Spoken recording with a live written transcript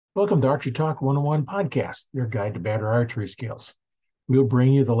Welcome to Archery Talk 101 podcast, your guide to better archery skills. We'll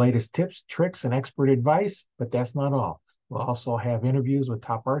bring you the latest tips, tricks, and expert advice, but that's not all. We'll also have interviews with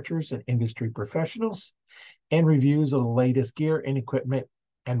top archers and industry professionals and reviews of the latest gear and equipment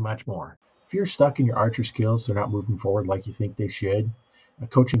and much more. If you're stuck in your archer skills, they're not moving forward like you think they should,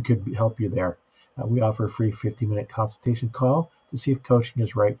 coaching could help you there. We offer a free 50-minute consultation call to see if coaching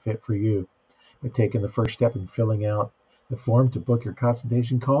is the right fit for you. By taking the first step in filling out the form to book your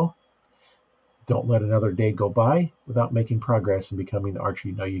consultation call, don't let another day go by without making progress and becoming the archer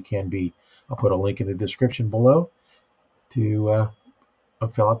you know you can be. I'll put a link in the description below to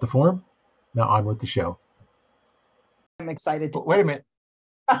fill out the form. Now on with the show. I'm excited to. Wait a minute.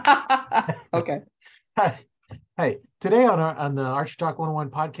 Okay. Hey, today on the Archer Talk 101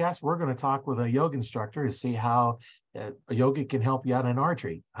 podcast, we're going to talk with a yoga instructor to see how yoga can help you out in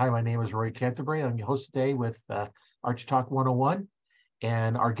archery. Hi, my name is Roy Canterbury. I'm your host today with Archer Talk 101.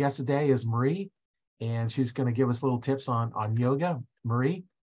 And our guest today is Marie, and she's going to give us little tips on yoga. Marie,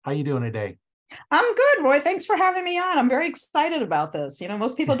 how you doing today? I'm good, Roy. Thanks for having me on. I'm very excited about this.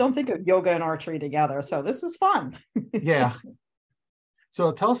 Most people don't think of yoga and archery together, so this is fun. Yeah.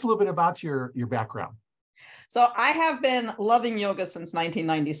 So tell us a little bit about your background. So I have been loving yoga since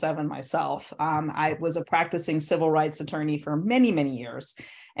 1997 myself. I was a practicing civil rights attorney for many, many years.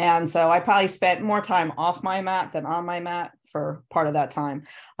 And so I probably spent more time off my mat than on my mat for part of that time.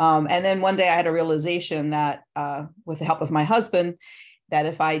 And then one day I had a realization that with the help of my husband, that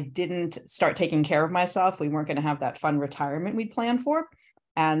if I didn't start taking care of myself, we weren't going to have that fun retirement we'd planned for.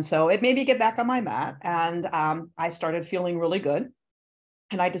 And so it made me get back on my mat. And I started feeling really good.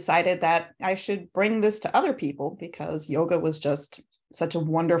 And I decided that I should bring this to other people because yoga was just such a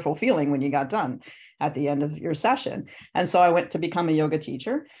wonderful feeling when you got done at the end of your session. And so I went to become a yoga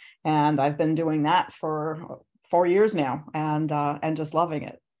teacher, and I've been doing that for 4 years now, and just loving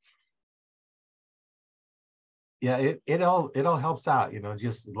it. Yeah, it all helps out.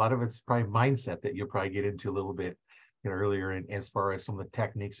 Just a lot of it's probably mindset that you'll probably get into a little bit earlier, and as far as some of the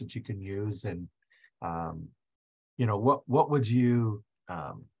techniques that you can use, and what would you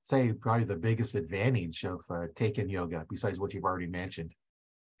say probably the biggest advantage of taking yoga besides what you've already mentioned?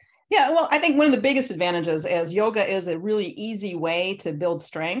 Yeah, well, I think one of the biggest advantages is yoga is a really easy way to build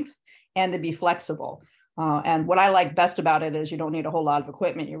strength and to be flexible. And what I like best about it is you don't need a whole lot of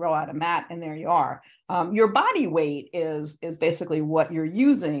equipment. You roll out a mat and there you are. Your body weight is basically what you're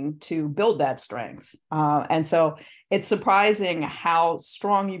using to build that strength. And so it's surprising how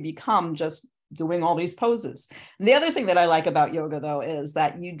strong you become just doing all these poses. And the other thing that I like about yoga, though, is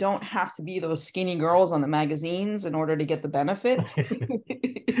that you don't have to be those skinny girls on the magazines in order to get the benefit.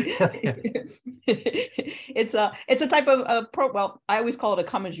 It's a type of well, I always call it a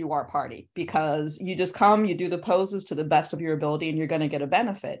come as you are party, because you just come, you do the poses to the best of your ability, and you're going to get a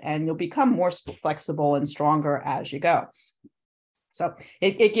benefit, and you'll become more flexible and stronger as you go. So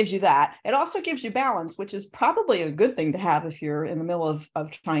it gives you that. It also gives you balance, which is probably a good thing to have if you're in the middle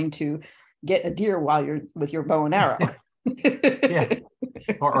of trying to get a deer while you're with your bow and arrow. Yeah.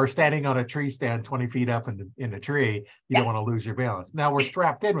 Or standing on a tree stand 20 feet up in the tree, you don't want to lose your balance. Now we're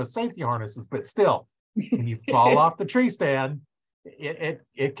strapped in with safety harnesses, but still, when you fall off the tree stand,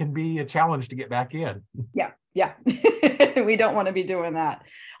 it can be a challenge to get back in. Yeah. We don't want to be doing that.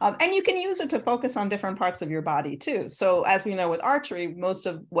 And you can use it to focus on different parts of your body too. So as we know with archery, most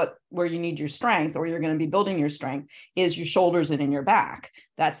of where you need your strength, or you're going to be building your strength, is your shoulders and in your back.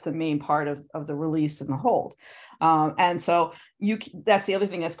 That's the main part of the release and the hold. And so that's the other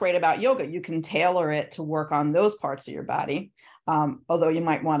thing that's great about yoga. You can tailor it to work on those parts of your body. Although you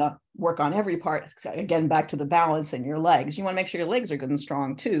might want to work on every part, again, back to the balance in your legs. You want to make sure your legs are good and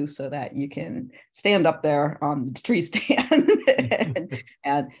strong too, so that you can stand up there on the tree stand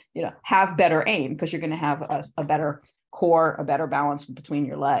and have better aim, because you're going to have a better core, a better balance between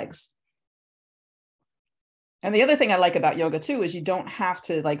your legs. And the other thing I like about yoga too is you don't have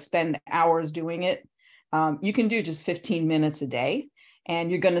to spend hours doing it. You can do just 15 minutes a day,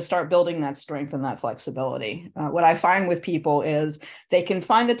 and you're going to start building that strength and that flexibility. What I find with people is they can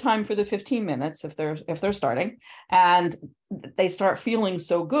find the time for the 15 minutes if they're starting, and they start feeling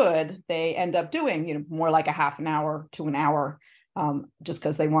so good, they end up doing more like a half an hour to an hour, just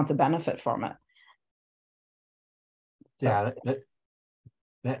because they want the benefit from it. So,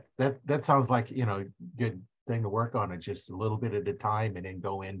 yeah, that sounds like good thing to work on. It's just a little bit at a time, and then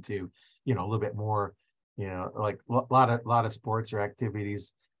go into a little bit more. Like a lot of sports or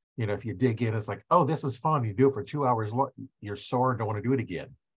activities, if you dig in, it's like, oh, this is fun. You do it for 2 hours, you're sore and don't want to do it again.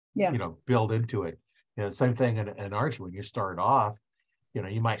 Yeah. Build into it. Same thing in archery. When you start off,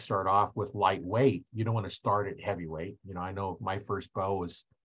 you might start off with lightweight. You don't want to start at heavyweight. I know my first bow was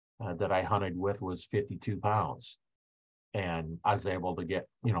that I hunted with was 52 pounds. And I was able to get,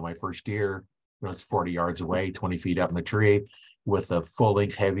 my first deer, it was 40 yards away, 20 feet up in the tree with a full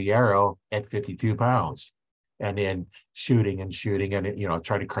length heavy arrow at 52 pounds. And then shooting and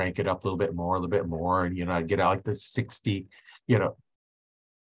try to crank it up a little bit more. And, I'd get out like the 60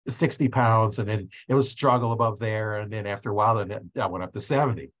 pounds, and then it was struggle above there. And then after a while, then I went up to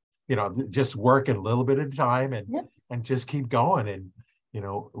 70, just working a little bit at a time and just keep going. And,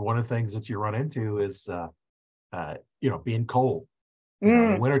 one of the things that you run into is, being cold,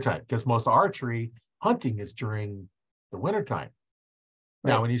 in the wintertime, because most archery hunting is during the wintertime.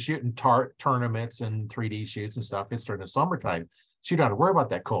 Right. Now, when you're shooting tournaments and 3D shoots and stuff, it's during the summertime. So you don't have to worry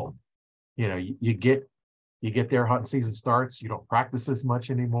about that cold. You get there, hunting season starts, you don't practice as much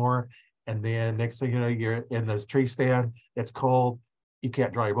anymore. And then next thing you know, you're in the tree stand, it's cold, you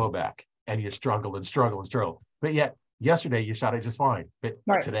can't draw your bow back, and you struggle. But yet, yesterday you shot it just fine. But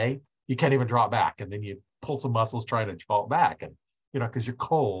today, you can't even draw it back. And then you pull some muscles trying to draw it back, and, because you're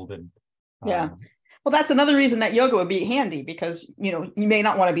cold. And well, that's another reason that yoga would be handy, because, you may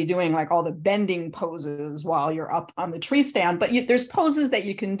not want to be doing like all the bending poses while you're up on the tree stand, but there's poses that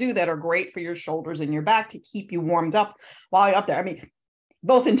you can do that are great for your shoulders and your back to keep you warmed up while you're up there. I mean,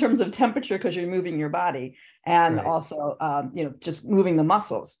 both in terms of temperature, because you're moving your body, and also, just moving the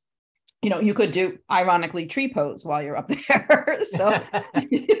muscles. You could do, ironically, tree pose while you're up there. So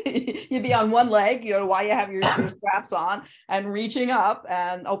you'd be on one leg, while you have your straps on, and reaching up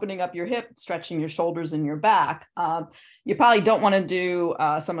and opening up your hip, stretching your shoulders and your back. You probably don't want to do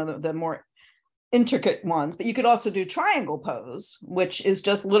some of the more intricate ones, but you could also do triangle pose, which is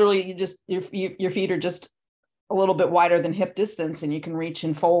just literally your feet are just a little bit wider than hip distance, and you can reach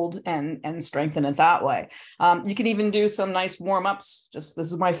and fold and strengthen it that way. You can even do some nice warm-ups. This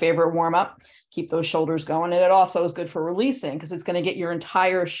is my favorite warm-up. Keep those shoulders going. And it also is good for releasing, because it's going to get your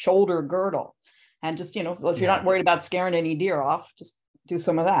entire shoulder girdle. And just, if you're not worried about scaring any deer off, just do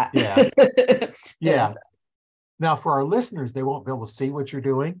some of that. Yeah. Now, for our listeners, they won't be able to see what you're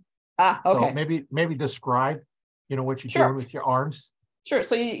doing. Okay. So maybe describe, what you're doing with your arms. Sure.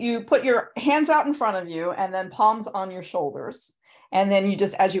 So you put your hands out in front of you, and then palms on your shoulders. And then you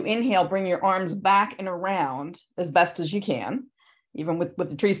just, as you inhale, bring your arms back and around as best as you can, even with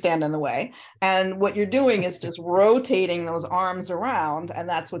the tree stand in the way. And what you're doing is just rotating those arms around, and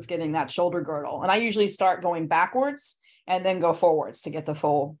that's what's getting that shoulder girdle. And I usually start going backwards and then go forwards to get the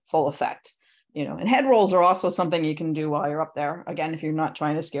full effect. And head rolls are also something you can do while you're up there. Again, if you're not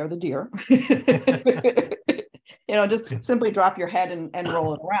trying to scare the deer. Just simply drop your head and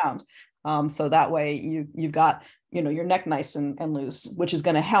roll it around. So that way you've got, your neck nice and loose, which is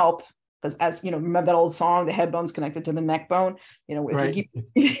going to help, because as remember that old song, the head bone's connected to the neck bone. If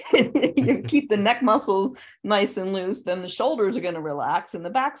you keep the neck muscles nice and loose, then the shoulders are going to relax and the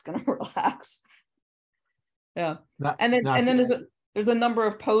back's going to relax. Yeah. And then there's a number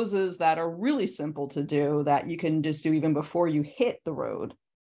of poses that are really simple to do that you can just do even before you hit the road.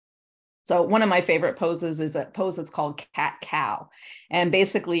 So one of my favorite poses is a pose that's called cat-cow. And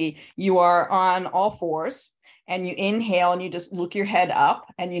basically you are on all fours, and you inhale and you just look your head up,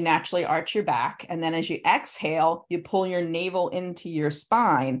 and you naturally arch your back. And then as you exhale, you pull your navel into your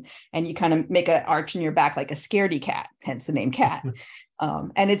spine, and you kind of make an arch in your back like a scaredy cat, hence the name cat.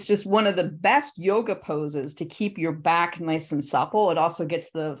 And it's just one of the best yoga poses to keep your back nice and supple. It also gets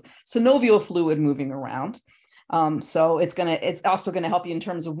the synovial fluid moving around. So it's also going to help you in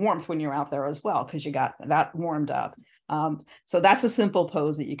terms of warmth when you're out there as well, because you got that warmed up. So that's a simple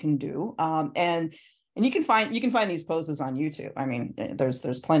pose that you can do. And you can find these poses on YouTube. I mean,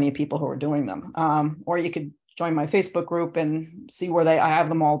 there's plenty of people who are doing them. Or you could join my Facebook group and see where I have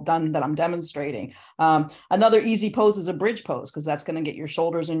them all done that I'm demonstrating. Another easy pose is a bridge pose, because that's going to get your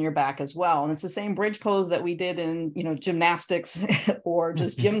shoulders and your back as well. And it's the same bridge pose that we did in, gymnastics or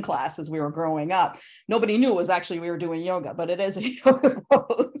just gym class as we were growing up. Nobody knew it was actually we were doing yoga, but it is a yoga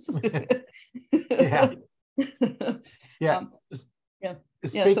pose. Speaking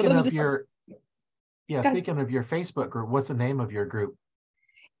of your Facebook group, what's the name of your group?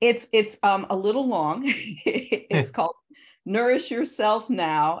 It's a little long. It's called Nourish Yourself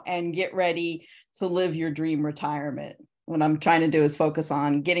Now and Get Ready to Live Your Dream Retirement. What I'm trying to do is focus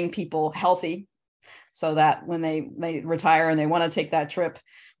on getting people healthy, so that when they retire and they want to take that trip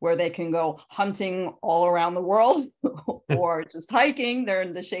where they can go hunting all around the world or just hiking, they're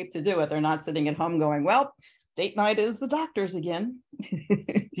in the shape to do it. They're not sitting at home going, well, date night is the doctor's again.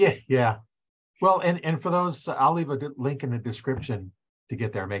 Yeah. Well, and for those, I'll leave a link in the description to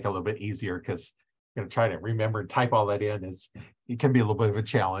get there, make it a little bit easier, because I'm going to try to remember and type all that in. It can be a little bit of a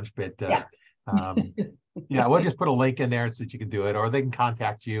challenge, but Yeah, we'll just put a link in there so that you can do it, or they can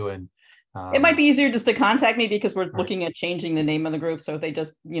contact you. And it might be easier just to contact me because we're right. looking at changing the name of the group. So if they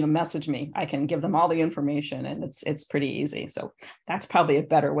just, message me, I can give them all the information, and it's pretty easy. So that's probably a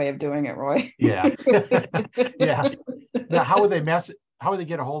better way of doing it, Roy. Yeah. Yeah. Now, how would they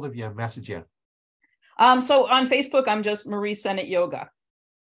get a hold of you and message you? So on Facebook, I'm just Marie Sennetr Yoga.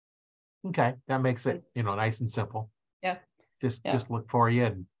 Okay. That makes it, nice and simple. Yeah. Just look for you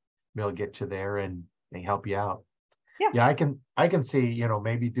and they'll get you there and they help you out. Yeah. Yeah, I can see,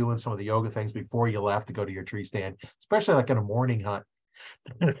 maybe doing some of the yoga things before you left to go to your tree stand, especially like in a morning hunt.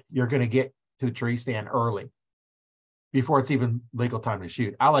 You're going to get to the tree stand early before it's even legal time to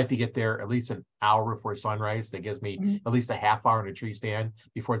shoot. I like to get there at least an hour before sunrise. That gives me at least a half hour in a tree stand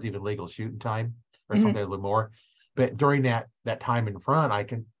before it's even legal shooting time, or something a little more. But during that time in front, I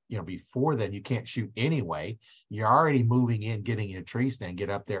can, before then, you can't shoot anyway. You're already moving in, getting in a tree stand,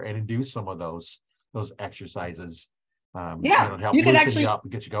 get up there and do some of those exercises. Help you could loosen actually you up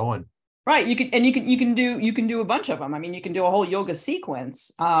and get you going. Right. You can do a bunch of them. I mean, you can do a whole yoga sequence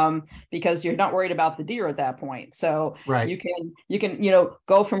because you're not worried about the deer at that point. So right. you can,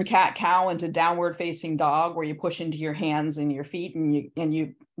 go from cat cow into downward facing dog, where you push into your hands and your feet, and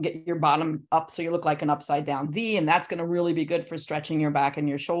you get your bottom up so you look like an upside down V, and that's going to really be good for stretching your back and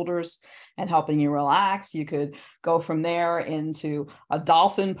your shoulders and helping you relax. You could go from there into a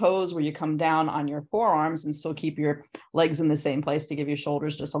dolphin pose, where you come down on your forearms and still keep your legs in the same place to give your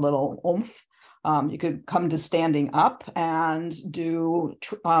shoulders just a little oomph. You could come to standing up and do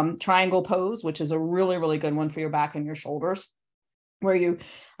triangle pose, which is a really, really good one for your back and your shoulders, where you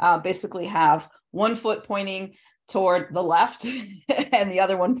basically have one foot pointing toward the left and the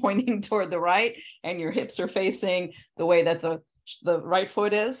other one pointing toward the right, and your hips are facing the way that the right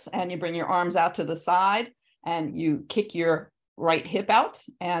foot is, and you bring your arms out to the side and you kick your right hip out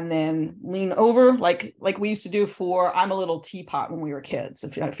and then lean over like we used to do for I'm a Little Teapot when we were kids,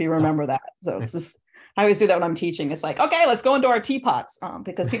 if you remember that. So it's just, I always do that when I'm teaching. It's like, okay, let's go into our teapots,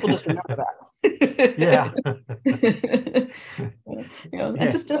 because people just remember that. Yeah.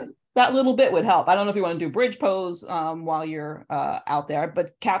 And just that little bit would help. I don't know if you want to do bridge pose while you're out there,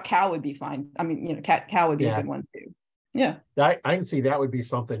 but cow would be fine. I mean, cow would be a good one too. Yeah. I can see that would be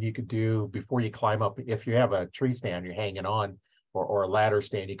something you could do before you climb up. If you have a tree stand you're hanging on, or a ladder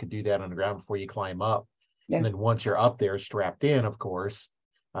stand, you could do that on the ground before you climb up. Yeah. And then once you're up there strapped in, of course,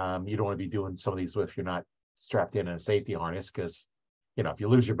 you don't want to be doing some of these if you're not strapped in a safety harness, because, if you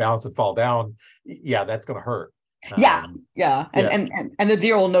lose your balance and fall down, that's going to hurt. And the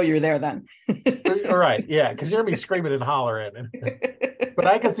deer will know you're there then. All right. Yeah. Because you're going to be screaming and hollering. But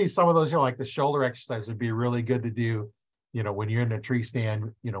I can see some of those, like the shoulder exercise would be really good to do, when you're in the tree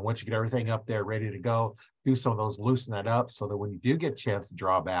stand, once you get everything up there ready to go, do some of those, loosen that up so that when you do get a chance to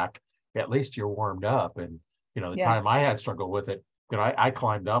draw back, at least you're warmed up. And, the time I had struggled with it, I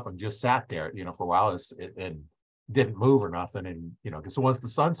climbed up and just sat there, for a while and didn't move or nothing. And, because once the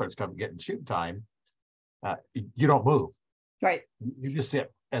sun starts getting shoot time, you don't move. Right. You just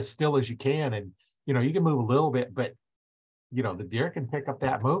sit as still as you can. And, you can move a little bit, but, the deer can pick up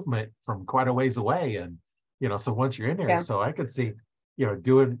that movement from quite a ways away. And, so once you're in there, so I could see,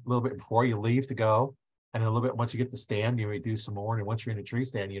 doing a little bit before you leave to go, and a little bit once you get the stand, you may do some more. And once you're in a tree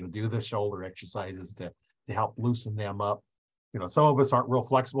stand, do the shoulder exercises to help loosen them up. Some of us aren't real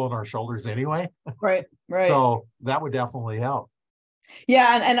flexible in our shoulders anyway. Right. So that would definitely help.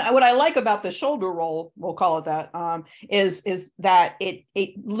 Yeah, and what I like about the shoulder roll, we'll call it that, is that it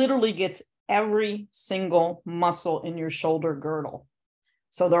literally gets every single muscle in your shoulder girdle.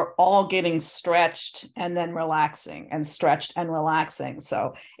 So they're all getting stretched and then relaxing, and stretched and relaxing.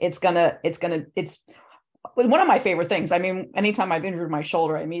 So it's one of my favorite things. I mean, anytime I've injured my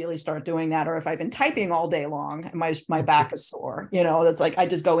shoulder, I immediately start doing that. Or if I've been typing all day long and my back is sore, that's like, I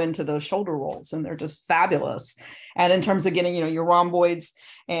just go into those shoulder rolls and they're just fabulous. And in terms of getting, your rhomboids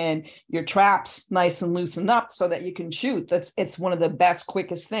and your traps nice and loosened up so that you can shoot, it's one of the best,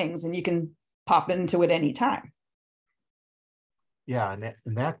 quickest things, and you can pop into it anytime. Yeah.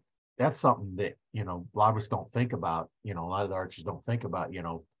 And that's something that, a lot of us don't think about, a lot of the archers don't think about,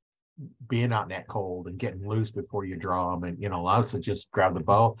 being out in that cold and getting loose before you draw them. And, a lot of us just grab the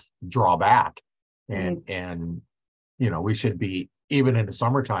bow, draw back, and, we should be, even in the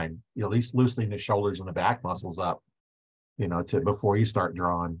summertime, at least loosening the shoulders and the back muscles up, before you start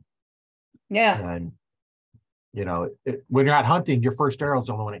drawing. Yeah. And, when you're out hunting, your first arrow is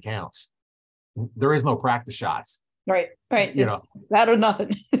the only one that counts. There is no practice shots. Right. It's that or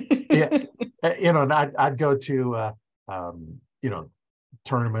nothing. Yeah. And I'd go to,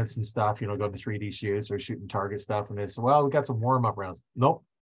 tournaments and stuff, go to 3D shoots or shooting target stuff. And they say, well, we got some warm up rounds. Nope.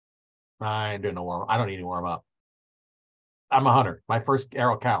 I don't know warm. I don't need to warm up. I'm a hunter. My first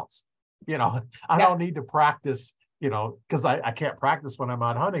arrow counts. I don't need to practice, because I can't practice when I'm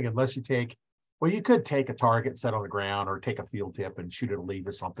out hunting unless you take, well, you could take a target, set on the ground, or take a field tip and shoot at a leaf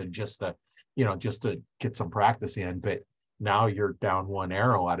or something just to get some practice in. But now you're down one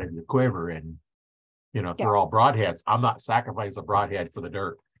arrow out of your quiver, and if they're all broadheads, I'm not sacrificing a broadhead for the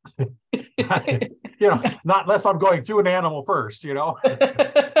dirt. Not unless I'm going through an animal first,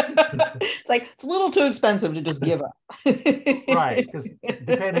 It's like, it's a little too expensive to just give up. Right, because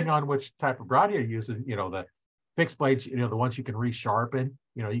depending on which type of broadhead you're using, the fixed blades, the ones you can resharpen,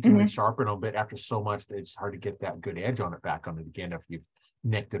 you can resharpen them, but after so much, it's hard to get that good edge on it back on it again if you've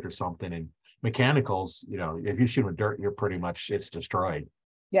nicked it or something. And mechanicals, if you shoot with dirt, it's destroyed.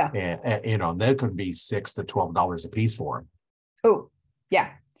 Yeah. And they could be $6 to $12 a piece for them. Oh, yeah.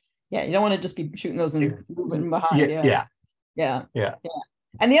 Yeah. You don't want to just be shooting those and moving behind. Yeah.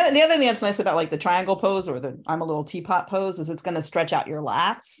 And the other thing that's nice about like the triangle pose or the I'm a little teapot pose is it's going to stretch out your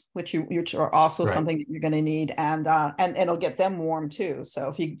lats, which are also something that you're going to need, and it'll get them warm too. So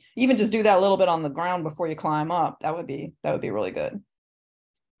if you even just do that a little bit on the ground before you climb up, that would be really good.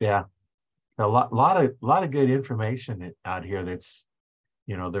 Yeah, a lot of good information out here. That's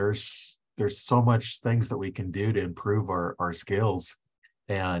there's so much things that we can do to improve our skills,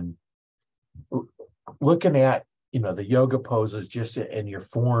 and looking at the yoga poses just in your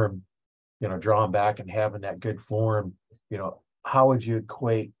form, drawing back and having that good form, how would you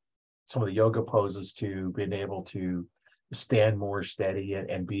equate some of the yoga poses to being able to stand more steady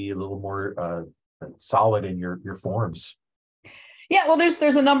and be a little more solid in your forms? Yeah, well, there's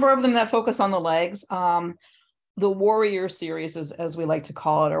a number of them that focus on the legs. The warrior series, as we like to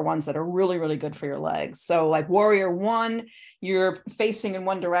call it, are ones that are really, really good for your legs. So like warrior 1, you're facing in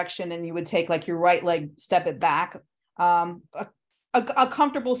one direction and you would take like your right leg, step it back, a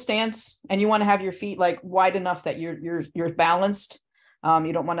comfortable stance, and you want to have your feet like wide enough that you're balanced.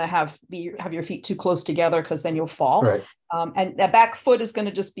 You don't want to have your feet too close together because then you'll fall. Right. And that back foot is going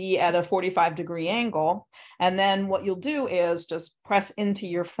to just be at a 45-degree angle. And then what you'll do is just press into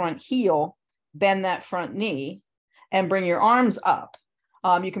your front heel, bend that front knee, and bring your arms up.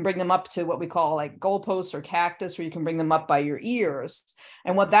 You can bring them up to what we call like goalposts or cactus, or you can bring them up by your ears.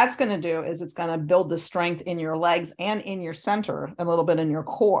 And what that's going to do is it's going to build the strength in your legs and in your center, a little bit in your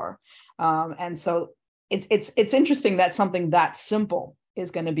core. And so it's interesting that something that simple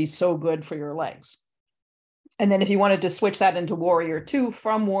is going to be so good for your legs. And then if you wanted to switch that into warrior 2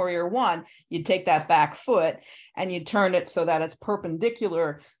 from warrior 1, you'd take that back foot and you turn it so that it's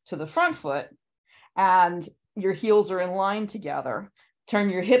perpendicular to the front foot and your heels are in line together. Turn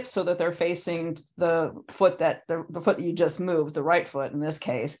your hips so that they're facing the foot that you just moved, the right foot in this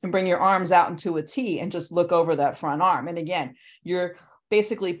case, and bring your arms out into a T and just look over that front arm. And again, you're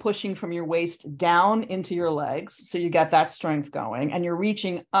basically pushing from your waist down into your legs. So you got that strength going, and you're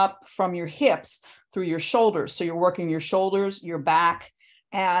reaching up from your hips through your shoulders. So you're working your shoulders, your back,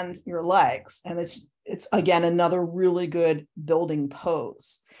 and your legs. And it's again, another really good building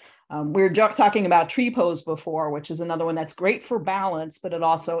pose. We were talking about tree pose before, which is another one that's great for balance, but it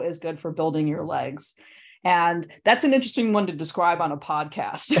also is good for building your legs. And that's an interesting one to describe on a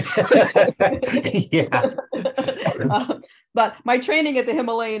podcast. Yeah. But my training at the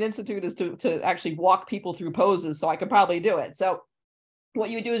Himalayan Institute is to actually walk people through poses, so I could probably do it. So what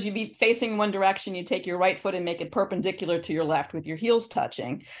you do is you'd be facing one direction, you take your right foot and make it perpendicular to your left with your heels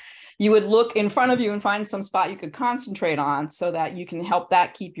touching. You would look in front of you and find some spot you could concentrate on so that you can help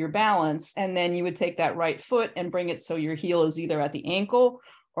that keep your balance. And then you would take that right foot and bring it so your heel is either at the ankle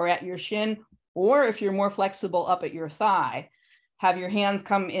or at your shin, or if you're more flexible, up at your thigh. Have your hands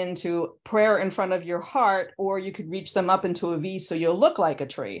come into prayer in front of your heart, or you could reach them up into a V so you'll look like a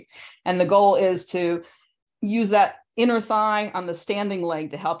tree. And the goal is to use that inner thigh on the standing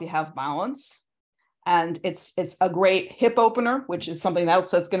leg to help you have balance. And it's a great hip opener, which is something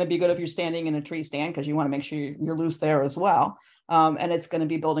else that's going to be good if you're standing in a tree stand, because you want to make sure you're loose there as well. And it's going to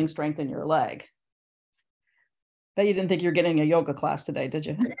be building strength in your leg. Bet you didn't think you're getting a yoga class today, did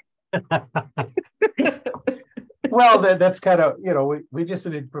you? Well, that's kind of, we just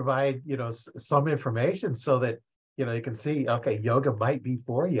need to provide, some information so that, you can see, okay, yoga might be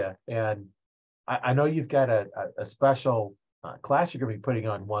for you. And I know you've got a special class you're going to be putting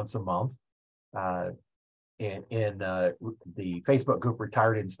on once a month. In the Facebook group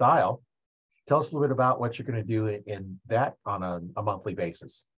Retired in Style. Tell us a little bit about what you're going to do in that on a monthly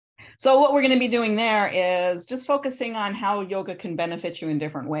basis. So what we're going to be doing there is just focusing on how yoga can benefit you in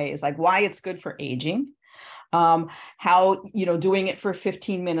different ways, like why it's good for aging, How, doing it for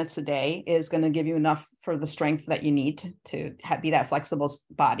 15 minutes a day is going to give you enough for the strength that you need to be that flexible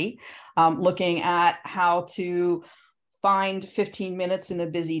body. Looking at how to find 15 minutes in a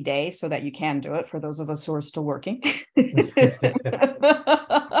busy day so that you can do it, for those of us who are still working.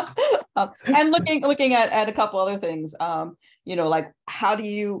 And looking at a couple other things, like how do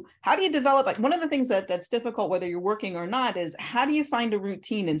you develop, like one of the things that's difficult, whether you're working or not, is how do you find a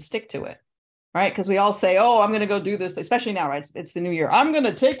routine and stick to it? Right? Because we all say, oh, I'm going to go do this, especially now, right? It's the new year. I'm going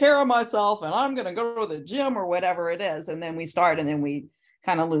to take care of myself and I'm going to go to the gym or whatever it is. And then we start and then we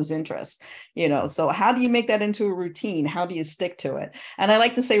kind of lose interest, so how do you make that into a routine? How do you stick to it? And I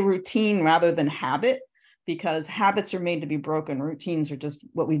like to say routine rather than habit, because habits are made to be broken. Routines are just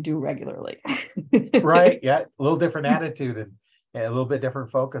what we do regularly. Right. Yeah. A little different attitude and a little bit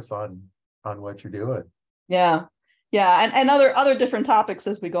different focus on what you're doing. Yeah. Yeah. And other different topics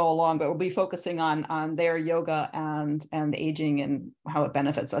as we go along, but we'll be focusing on their yoga and aging and how it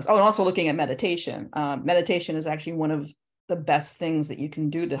benefits us. Oh, and also looking at meditation. Meditation is actually one of the best things that you can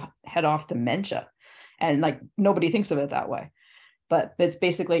do to head off dementia. And like nobody thinks of it that way, but it's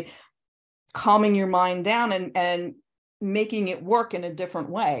basically calming your mind down and making it work in a different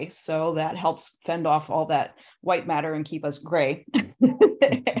way. So that helps fend off all that white matter and keep us gray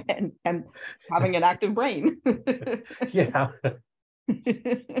and having an active brain. Yeah.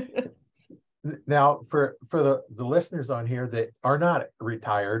 Now, for the listeners on here that are not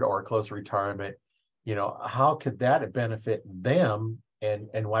retired or close to retirement, how could that benefit them,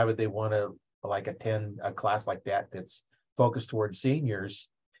 and why would they want to like attend a class like that that's focused towards seniors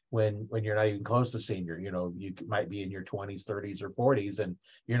when you're not even close to senior? You might be in your 20s, 30s, or 40s, and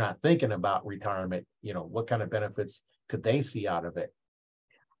you're not thinking about retirement. What kind of benefits could they see out of it?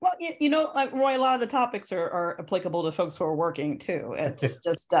 Well, like Roy, a lot of the topics are applicable to folks who are working too. It's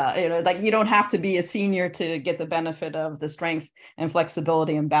just, like you don't have to be a senior to get the benefit of the strength and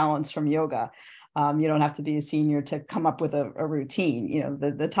flexibility and balance from yoga. You don't have to be a senior to come up with a routine.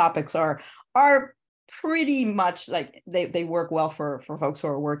 The topics are pretty much like they work well for folks who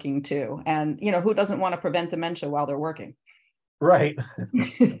are working too. And, who doesn't want to prevent dementia while they're working? Right.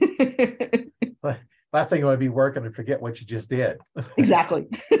 Last thing you want to be working and forget what you just did. Exactly.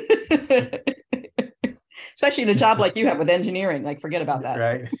 Especially in a job like you have with engineering, like forget about that.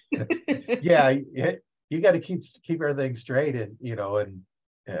 Right. Yeah. You got to keep everything straight, and,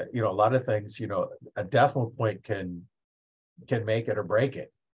 a lot of things, a decimal point can make it or break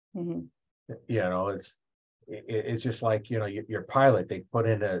it. Mm-hmm. It's just like, your pilot, they put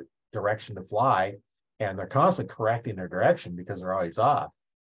in a direction to fly and they're constantly correcting their direction because they're always off.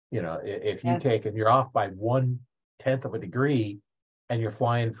 If you take and you're off by 1/10 of a degree and you're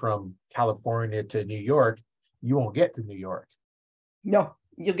flying from California to New York, you won't get to New York. No,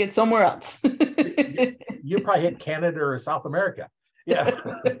 you'll get somewhere else. You probably hit Canada or South America. Yeah.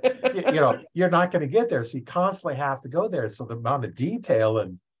 You're not going to get there. So you constantly have to go there. So the amount of detail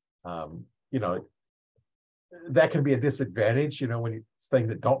and, that can be a disadvantage, when it's things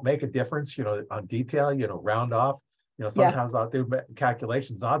that don't make a difference, on detail, round off. Sometimes I'll do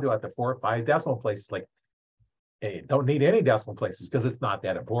calculations. I'll do at the 4 or 5 decimal places. Like, hey, don't need any decimal places because it's not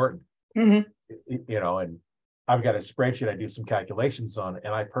that important. Mm-hmm. And I've got a spreadsheet I do some calculations on,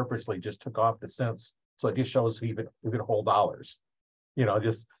 and I purposely just took off the cents, so it just shows even whole dollars.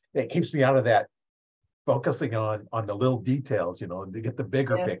 Just it keeps me out of that focusing on the little details, to get the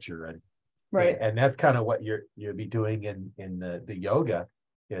bigger picture. And right. And that's kind of what you'll be doing in the yoga,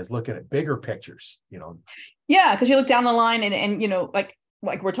 is looking at bigger pictures. Yeah, because you look down the line and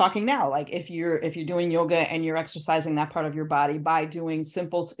like we're talking now, like if you're doing yoga and you're exercising that part of your body by doing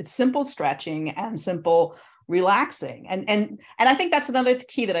simple stretching and simple relaxing. And I think that's another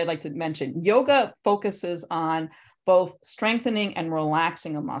key that I'd like to mention. Yoga focuses on both strengthening and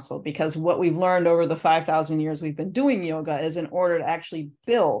relaxing a muscle, because what we've learned over the 5,000 years we've been doing yoga is in order to actually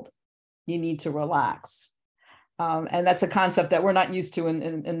build, you need to relax. And that's a concept that we're not used to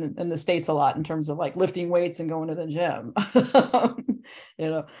in the States a lot, in terms of like lifting weights and going to the gym.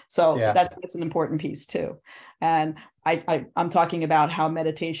 So yeah. That's an important piece too. And I'm talking about how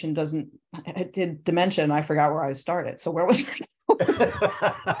meditation did dementia, and I forgot where I started. So where was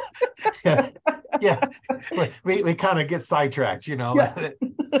I? Yeah. We kind of get sidetracked, Yeah.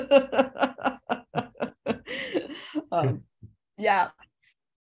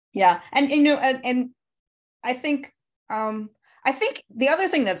 Yeah. And I think the other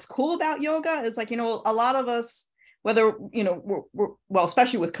thing that's cool about yoga is, like, a lot of us, whether, well,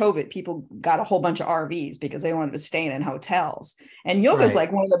 especially with COVID, people got a whole bunch of RVs because they wanted to stay in hotels. And yoga is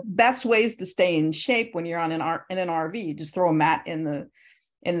like one of the best ways to stay in shape when you're in an RV. You just throw a mat in the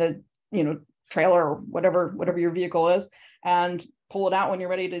trailer or whatever your vehicle is, and pull it out when you're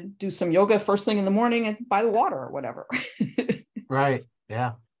ready to do some yoga first thing in the morning and by the water or whatever. Right.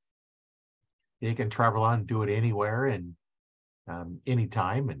 Yeah. You can travel on and do it anywhere and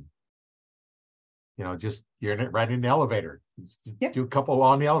anytime. And, just you're right in the elevator. Yeah. Do a couple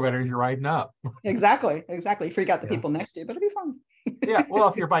on the elevator as you're riding up. Exactly. Freak out the Yeah. people next to you, but it'll be fun. Yeah. Well,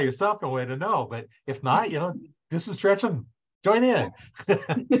 if you're by yourself, no way to know. But if not, do some stretching. Join in.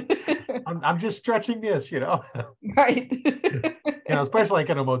 I'm just stretching this, Right. Especially like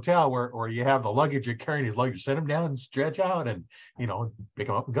in a motel where you have the luggage you're carrying, his luggage, set them down and stretch out and, pick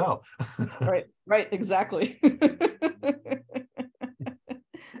them up and go. Right. Exactly.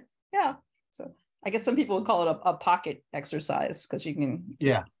 Yeah. So I guess some people would call it a pocket exercise because you can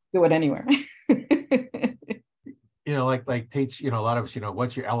do it anywhere. Like teach, a lot of us,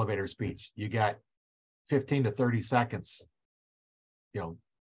 what's your elevator speech? You got 15 to 30 seconds.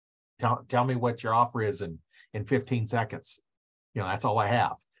 Tell me what your offer is in 15 seconds. That's all I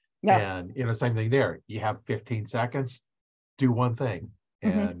have. Yeah. And, same thing there. You have 15 seconds, do one thing.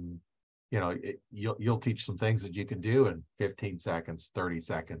 And, you'll teach some things that you can do in 15 seconds, 30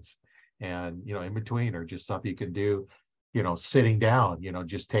 seconds. And, in between are just stuff you can do, sitting down,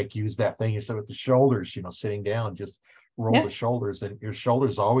 just use that thing you said with the shoulders, sitting down, just roll the shoulders, and your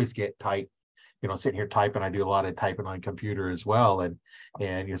shoulders always get tight. Sitting here typing, I do a lot of typing on computer as well. And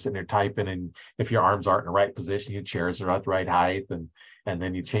you're sitting there typing, and if your arms aren't in the right position, your chairs are at the right height. And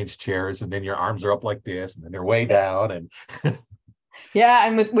then you change chairs, and then your arms are up like this, and then they're way down. And yeah.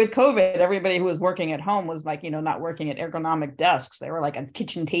 And with COVID, everybody who was working at home was like, not working at ergonomic desks. They were like at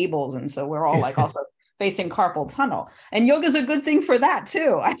kitchen tables. And so we're all like also facing carpal tunnel. And yoga is a good thing for that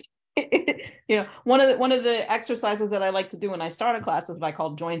too. One of the exercises that I like to do when I start a class is what I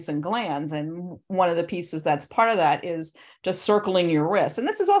call joints and glands. And one of the pieces that's part of that is just circling your wrists. And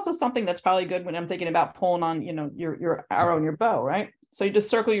this is also something that's probably good when I'm thinking about pulling on, your arrow and your bow, right? So you just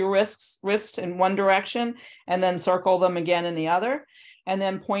circle your wrist in one direction and then circle them again in the other, and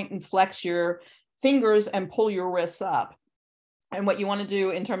then point and flex your fingers and pull your wrists up. And what you want to do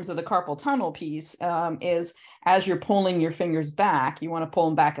in terms of the carpal tunnel piece is as you're pulling your fingers back, you want to pull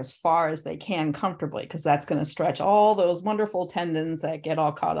them back as far as they can comfortably, because that's going to stretch all those wonderful tendons that get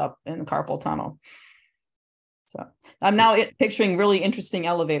all caught up in the carpal tunnel. So I'm now picturing really interesting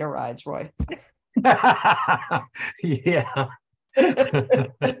elevator rides, Roy. Yeah.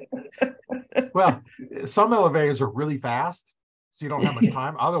 Well, some elevators are really fast, so you don't have much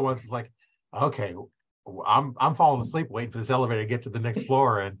time. Other ones is like, okay, I'm falling asleep waiting for this elevator to get to the next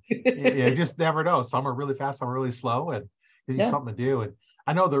floor, and you just never know. Some are really fast, some are really slow, and it's something to do. And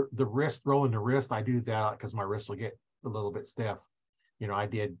I know the wrist, rolling the wrist, I do that because my wrists will get a little bit stiff. I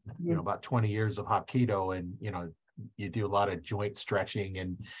did about 20 years of Hapkido, and you do a lot of joint stretching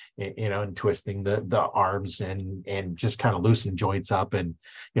and and twisting the arms and just kind of loosen joints up. And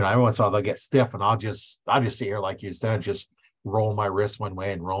every once in a while they'll get stiff, and I'll just sit here like you said, just roll my wrist one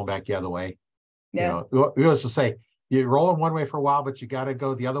way and roll them back the other way. Yeah. We used to say you roll them one way for a while, but you got to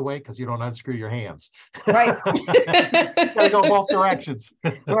go the other way because you don't unscrew your hands. Right. You got to go both directions.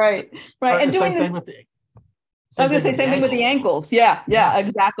 Right. And doing same thing with the. I was going to say same thing with the ankles. Yeah,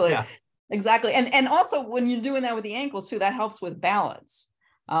 exactly. Yeah. Exactly. And also when you're doing that with the ankles too, that helps with balance.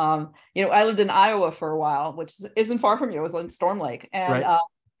 I lived in Iowa for a while, which isn't far from you. It was in Storm Lake. And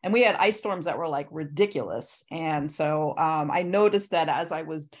and we had ice storms that were like ridiculous. And so I noticed that as I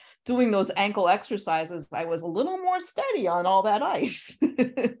was doing those ankle exercises, I was a little more steady on all that ice.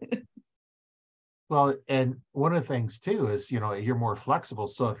 Well, and one of the things too is, you're more flexible.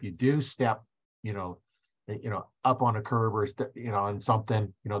 So if you do step, up on a curve or, on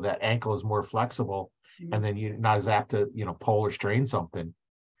something, that ankle is more flexible, and then you're not as apt to, pull or strain something.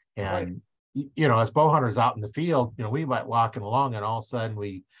 And, as bow hunters out in the field, we might walking along and all of a sudden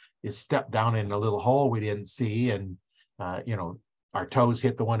we step down in a little hole we didn't see. And, our toes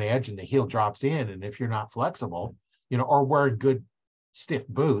hit the one edge and the heel drops in. And if you're not flexible, or wearing good stiff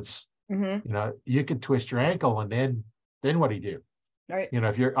boots, you could twist your ankle, and then what do you do? Right.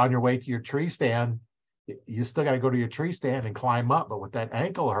 If you're on your way to your tree stand, you still got to go to your tree stand and climb up. But with that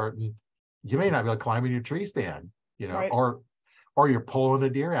ankle hurting, you may not be able to climb in your tree stand, or you're pulling a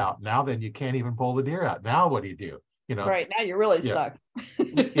deer out. Now then you can't even pull the deer out. Now what do you do? Right. Now you're really stuck.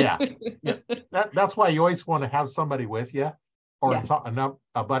 Yeah. That's why you always want to have somebody with you, or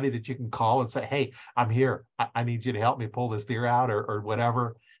a buddy that you can call and say, hey, I'm here. I need you to help me pull this deer out, or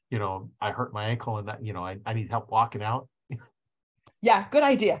whatever. I hurt my ankle and I need help walking out. Yeah, good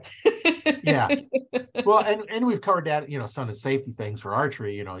idea. Yeah. Well, and we've covered that, some of the safety things for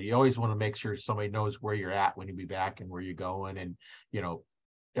archery. You always want to make sure somebody knows where you're at when you be back and where you're going. And,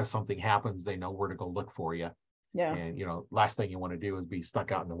 if something happens, they know where to go look for you. Yeah. And, last thing you want to do is be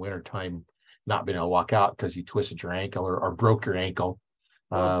stuck out in the wintertime, not being able to walk out because you twisted your ankle or broke your ankle.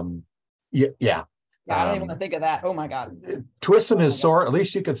 Yeah. Yeah, I don't even want to think of that. Oh my God. Twisting is sore. At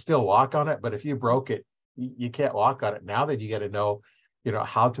least you can still walk on it. But if you broke it, you can't walk on it. Now that you got to know,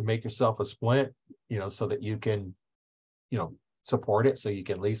 how to make yourself a splint, so that you can, support it, so you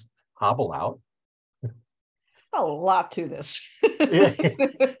can at least hobble out. A lot to this.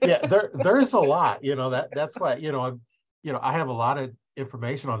 yeah, there's a lot, that's why, I have a lot of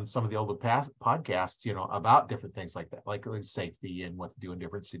information on some of the older past podcasts, about different things like that, like safety and what to do in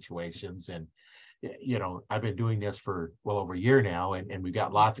different situations. And, I've been doing this for well over a year now, and we've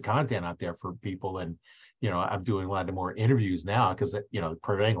got lots of content out there for people. And, I'm doing a lot of more interviews now because,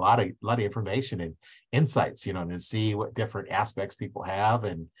 providing a lot of information and insights, and to see what different aspects people have,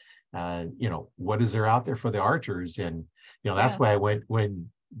 and, what is there out there for the archers. And, that's why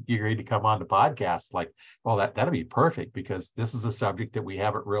when you agreed to come on the podcast, like, well, that'll be perfect, because this is a subject that we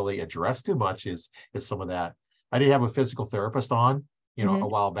haven't really addressed too much, is some of that. I did have a physical therapist on, a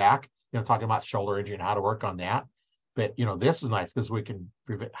while back, talking about shoulder injury and how to work on that. But, this is nice because we can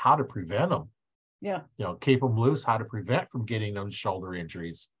how to prevent them. Yeah. Keep them loose, how to prevent from getting those shoulder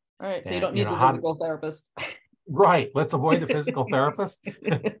injuries. All right. So you don't need the physical therapist. Right. Let's avoid the physical therapist.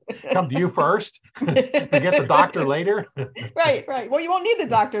 Come to you first. Forget the doctor later. Right. Well, you won't need the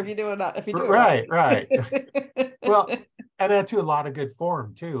doctor if you do it. If you do it right. Well, and then too, a lot of good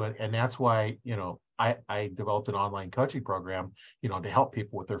form too, and that's why I developed an online coaching program, to help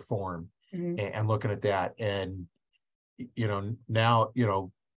people with their form, and looking at that. And now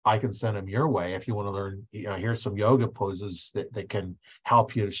I can send them your way if you want to learn. Here's some yoga poses that can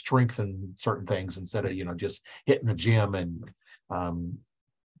help you to strengthen certain things instead of just hitting the gym and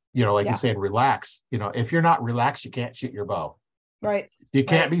like you said, relax. If you're not relaxed, you can't shoot your bow. Right. You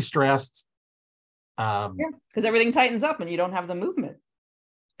can't be stressed. Because everything tightens up and you don't have the movement.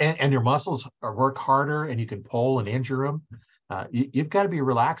 And your muscles work harder, and you can pull and injure them. You've got to be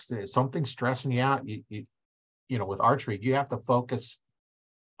relaxed. If something's stressing you out, with archery, you have to focus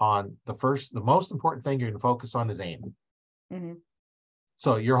on the most important thing you're going to focus on is aim.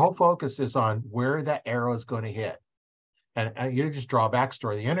 So your whole focus is on where that arrow is going to hit. And you just draw back,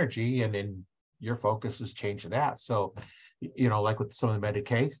 store the energy, and then your focus is changed to that. So, like with some of the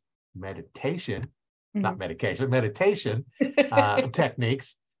meditation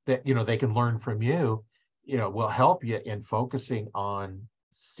techniques that, they can learn from you, will help you in focusing on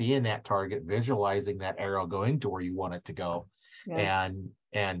seeing that target, visualizing that arrow going to where you want it to go. And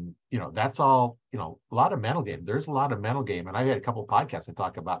that's all, a lot of mental game. There's a lot of mental game. And I've had a couple of podcasts that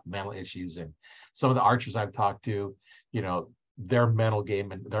talk about mental issues, and some of the archers I've talked to, their mental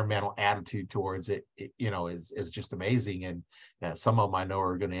game and their mental attitude towards it, is just amazing. And some of them I know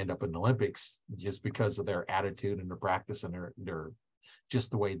are going to end up in the Olympics just because of their attitude and their practice and their just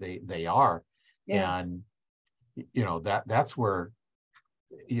the way they are. And, that's where,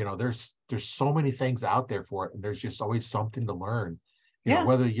 there's so many things out there for it, and there's just always something to learn.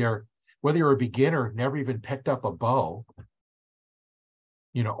 Whether you're a beginner, never even picked up a bow,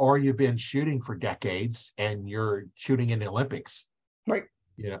 or you've been shooting for decades and you're shooting in the Olympics, right?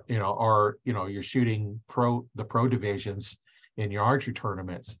 Or you're shooting the pro divisions in your archery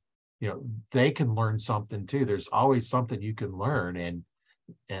tournaments. They can learn something too. There's always something you can learn,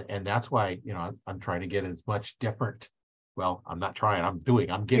 and that's why I'm trying to get as much different. Well, I'm not trying. I'm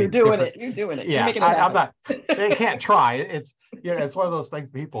getting. You're doing it. You're doing it. Yeah, I'm not. They can't try. It's it's one of those things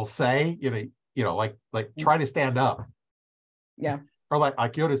people say. Like try to stand up. Yeah. Or like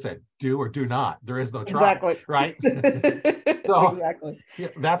Yoda said, do or do not. There is no try. Exactly. Right. So exactly.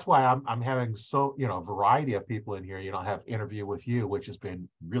 That's why I'm having a variety of people in here. I have interview with you, which has been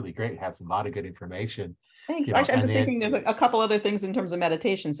really great. It has a lot of good information. Thanks. Actually, I'm just thinking there's a couple other things in terms of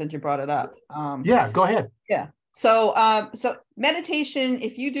meditation since you brought it up. Go ahead. Yeah. So meditation,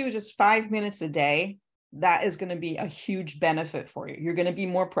 if you do just 5 minutes a day, that is going to be a huge benefit for you. You're going to be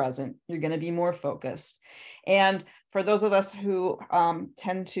more present. You're going to be more focused. And for those of us who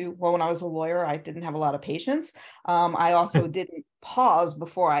tend to, when I was a lawyer, I didn't have a lot of patience. I also didn't pause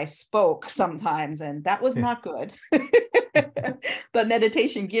before I spoke sometimes, and that was not good. But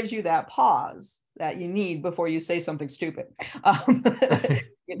meditation gives you that pause that you need before you say something stupid.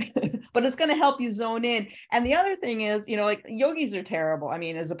 But it's going to help you zone in. And the other thing is, like yogis are terrible. I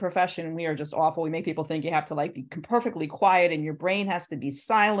mean, as a profession, we are just awful. We make people think you have to be perfectly quiet and your brain has to be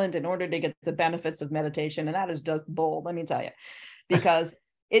silent in order to get the benefits of meditation. And that is just bull, let me tell you, because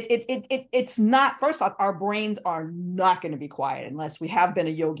It's not, first off, our brains are not going to be quiet unless we have been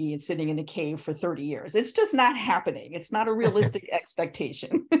a yogi and sitting in a cave for 30 years. It's just not happening. It's not a realistic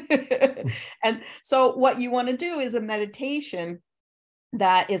expectation. And so what you want to do is a meditation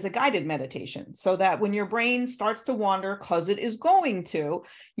that is a guided meditation, so that when your brain starts to wander, because it is going to,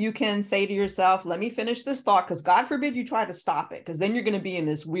 you can say to yourself, let me finish this thought, because God forbid you try to stop it, because then you're going to be in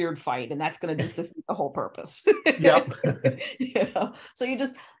this weird fight, and that's going to just defeat the whole purpose. Yep. So you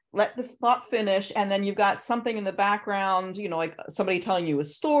just let the thought finish, and then you've got something in the background, like somebody telling you a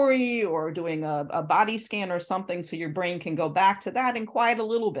story or doing a body scan or something, so your brain can go back to that and quiet a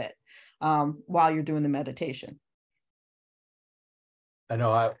little bit while you're doing the meditation. I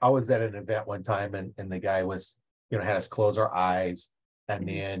know I was at an event one time, and the guy was, had us close our eyes, and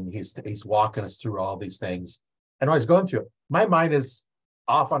then he's walking us through all these things. And I was going through it. My mind is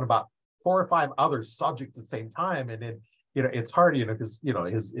off on about 4 or 5 other subjects at the same time. And then, it's hard, because,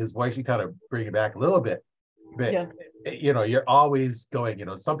 his wife, she kind of bring it back a little bit. But, you're always going,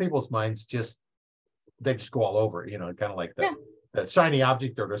 some people's minds they just go all over, kind of like the shiny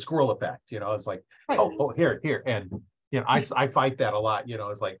object or the squirrel effect, it's like, right. oh, here. And, I fight that a lot,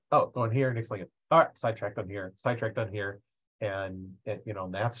 it's like, oh, going here, next thing, all right, sidetracked on here. And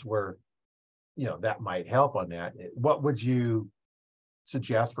that's where, that might help on that. What would you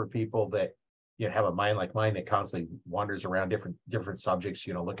suggest for people that, have a mind like mine that constantly wanders around different subjects,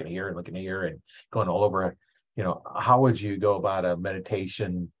 looking here and going all over, how would you go about a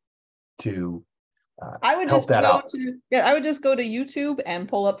meditation to I would just go to YouTube and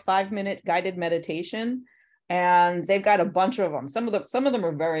pull up 5-minute guided meditation. And they've got a bunch of them. Some of them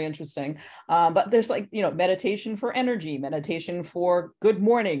are very interesting. But there's meditation for energy, meditation for good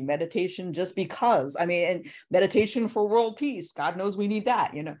morning, meditation just because. And meditation for world peace. God knows we need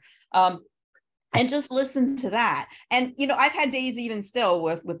that, and just listen to that. And, I've had days even still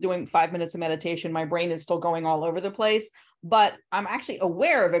with doing 5 minutes of meditation, my brain is still going all over the place, but I'm actually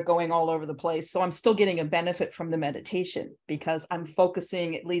aware of it going all over the place. So I'm still getting a benefit from the meditation because I'm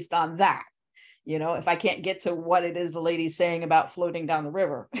focusing at least on that. If I can't get to what it is the lady's saying about floating down the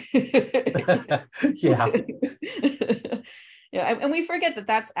river. Yeah. And we forget that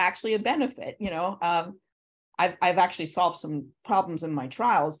that's actually a benefit. I've actually solved some problems in my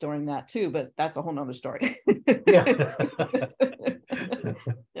trials during that too, but that's a whole nother story.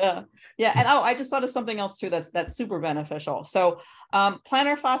 Yeah. Yeah. And I just thought of something else too that's super beneficial. So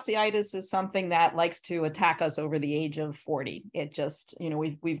plantar fasciitis is something that likes to attack us over the age of 40. It just,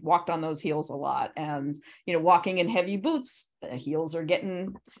 we've walked on those heels a lot, and walking in heavy boots, the heels are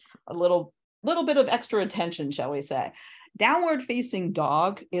getting a little bit of extra attention, shall we say. Downward facing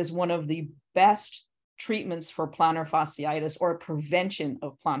dog is one of the best treatments for plantar fasciitis, or prevention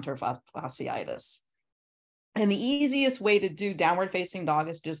of plantar fasciitis. And the easiest way to do downward facing dog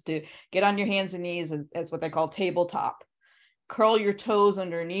is just to get on your hands and knees as what they call tabletop. Curl your toes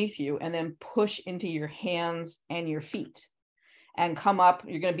underneath you and then push into your hands and your feet and come up.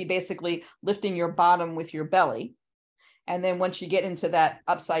 You're going to be basically lifting your bottom with your belly. And then once you get into that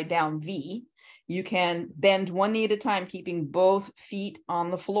upside down V, you can bend one knee at a time, keeping both feet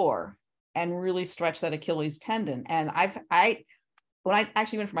on the floor, and really stretch that Achilles tendon. And when I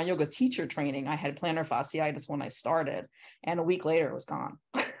actually went for my yoga teacher training, I had plantar fasciitis when I started, and a week later it was gone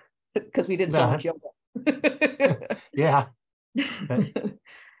because we did so much yoga. Yeah.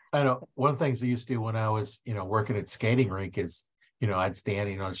 I know one of the things I used to do when I was, working at skating rink is, I'd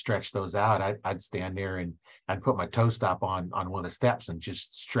stand, stretch those out. I'd stand there and I'd put my toe stop on one of the steps and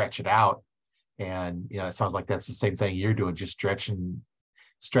just stretch it out. And, it sounds like that's the same thing you're doing, just stretching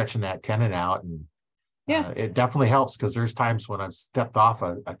that tendon out. And it definitely helps, because there's times when I've stepped off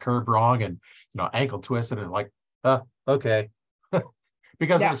a curb wrong and, ankle twisted and like, okay.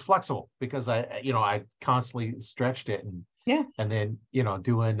 Because it was flexible, because I constantly stretched it. And then,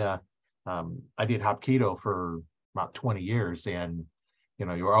 doing, I did Hapkido for about 20 years, and,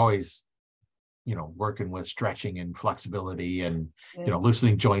 you're always, working with stretching and flexibility and,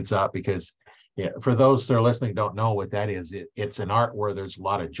 loosening joints up, because for those that are listening, don't know what that is. It's an art where there's a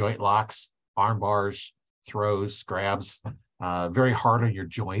lot of joint locks, arm bars, throws, grabs, very hard on your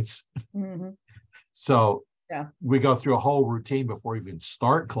joints. Mm-hmm. So we go through a whole routine before we even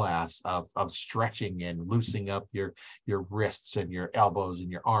start class of stretching and loosening up your wrists and your elbows and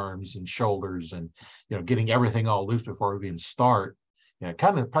your arms and shoulders, and getting everything all loose before we even start.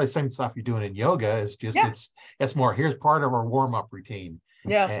 Kind of probably the same stuff you're doing in yoga. Is just it's more, here's part of our warm-up routine.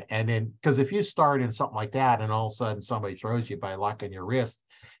 And then, because if you start in something like that and all of a sudden somebody throws you by locking your wrist,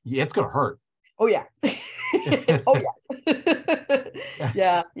 it's going to hurt. Oh yeah.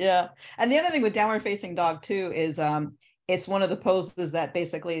 Yeah. And the other thing with downward facing dog too is It's one of the poses that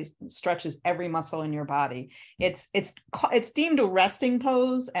basically stretches every muscle in your body. It's deemed a resting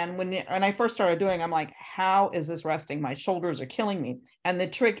pose. And when I first started doing, I'm like, how is this resting? My shoulders are killing me. And the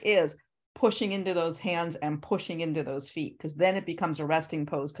trick is pushing into those hands and pushing into those feet, because then it becomes a resting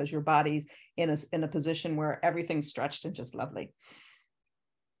pose, because your body's in a position where everything's stretched and just lovely.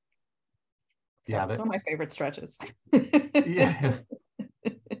 So Yeah, those are my favorite stretches. yeah.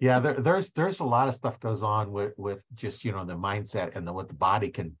 Yeah, there's a lot of stuff goes on with just, you know, the mindset and what the body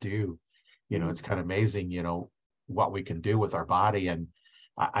can do. You know, it's kind of amazing, you know, what we can do with our body. And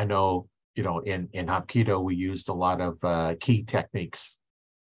I know, you know, in Hapkido, we used a lot of key techniques,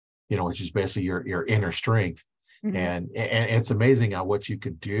 you know, which is basically your inner strength. And it's amazing how what you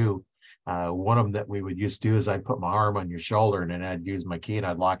could do. One of them that we would used to do is I'd put my arm on your shoulder, and then I'd use my key and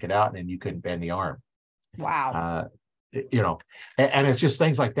I'd lock it out, and then you couldn't bend the arm. Wow. You know, and it's just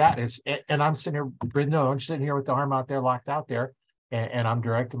things like that. And I'm sitting here, no, I'm sitting here with the arm out there, locked out there, and I'm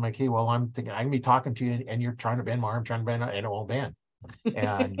directing my key. Well, I'm thinking I can be talking to you, and you're trying to bend my arm, trying to bend, and it won't bend.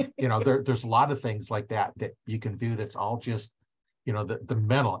 And you know, there's a lot of things like that you can do. That's all just, you know, the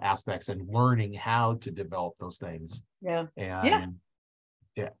mental aspects and learning how to develop those things. Yeah. And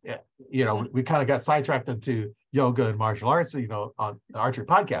you know, we kind of got sidetracked into yoga and martial arts, you know, on the archery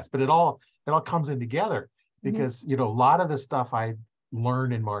podcast, but it all comes in together. Because, you know, a lot of the stuff I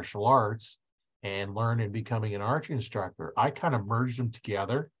learned in martial arts and learned in becoming an archery instructor, I kind of merged them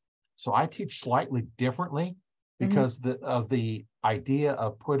together. So I teach slightly differently because of the idea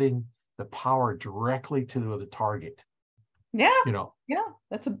of putting the power directly to the target. Yeah. You know. Yeah.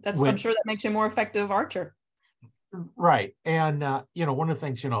 I'm sure that makes you a more effective archer. Right. And, you know, one of the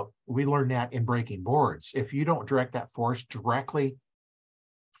things, you know, we learned that in breaking boards. If you don't direct that force directly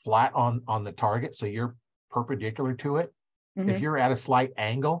flat on the target, so you're perpendicular to it, if you're at a slight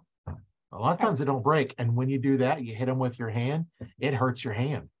angle, a lot of times they don't break. And when you do that, you hit them with your hand, it hurts your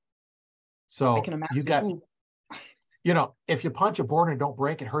hand. So you got, you know, if you punch a board and don't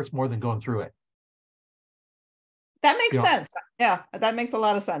break, it hurts more than going through it. That makes sense. Yeah, that makes a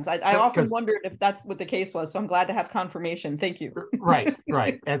lot of sense. I often wondered if that's what the case was. So I'm glad to have confirmation. Thank you. Right.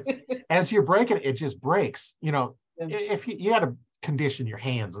 As you break it, it just breaks. You know, if you had to condition your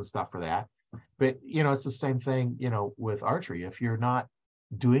hands and stuff for that. But, you know, it's the same thing, you know, with archery. If you're not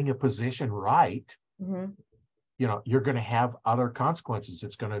doing a position right, you know, you're going to have other consequences.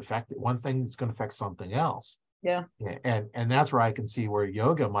 It's going to affect one thing, it's going to affect something else. Yeah. And that's where I can see where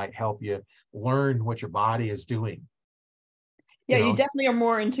yoga might help you learn what your body is doing. Yeah, you definitely are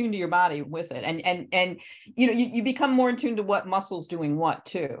more in tune to your body with it. And you know, you become more in tune to what muscle's doing what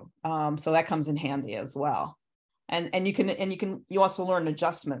too. So that comes in handy as well. And you also learn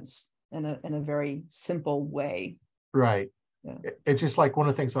adjustments in a very simple way. Right. Yeah. It's just like one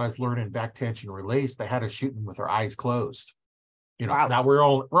of the things that I was learning back tension release, they had us shooting with our eyes closed. You know, now we're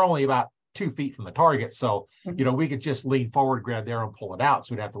only about 2 feet from the target. So, you know, we could just lean forward, grab the arrow and pull it out.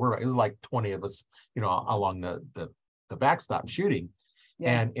 So we'd have to worry about it. It was like 20 of us, you know, along the backstop shooting.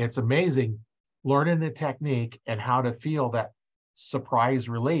 And it's amazing learning the technique and how to feel that surprise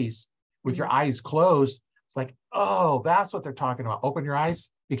release with your eyes closed. It's like, oh, that's what they're talking about. Open your eyes.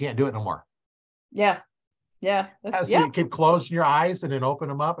 You can't do it no more. Yeah. So you keep closing your eyes and then open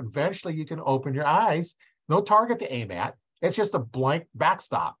them up. And eventually you can open your eyes. No target to aim at. It's just a blank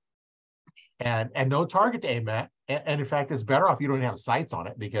backstop. And no target to aim at. And in fact, it's better off you don't have sights on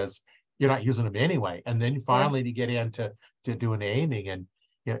it because you're not using them anyway. And then finally to get into doing aiming, and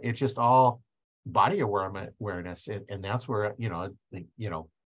you know, it's just all body awareness. And that's where, you know,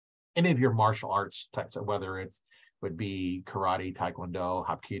 any of your martial arts types of, whether it would be karate, taekwondo,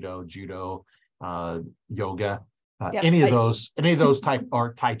 hapkido, judo, yoga, any of those type,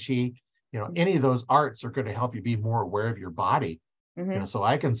 or tai chi, you know, any of those arts are going to help you be more aware of your body. You know, so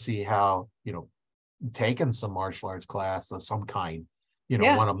I can see how, you know, taking some martial arts class of some kind, you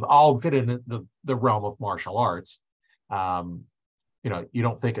know, one of them all fit in the realm of martial arts. You know, you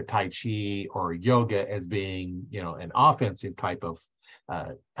don't think of tai chi or yoga as being, you know, an offensive type of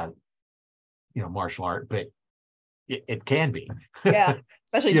you know, martial art, but it can be.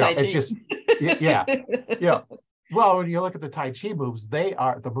 Especially tai chi. It's just well, when you look at the tai chi moves,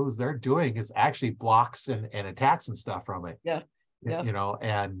 the moves they're doing is actually blocks and attacks and stuff from it. You know,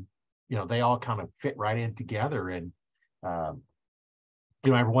 and you know, they all kind of fit right in together. And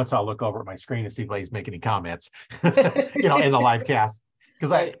you know, every once I'll look over at my screen to see if anybody's making any comments, you know, in the live cast,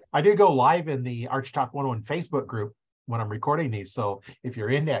 because I do go live in the Arch Talk 101 Facebook group when I'm recording these. So if you're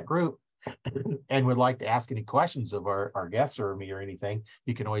in that group and would like to ask any questions of our guests or me or anything,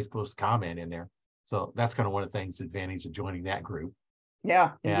 you can always post a comment in there. So that's kind of one of the things, advantage of joining that group.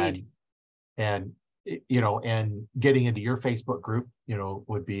 Yeah, indeed. And and getting into your Facebook group,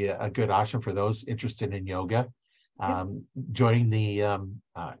 would be a good option for those interested in yoga. Joining the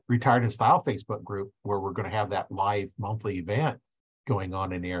Retired in Style Facebook group, where we're going to have that live monthly event going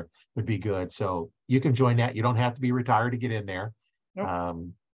on in there, would be good. So you can join that. You don't have to be retired to get in there.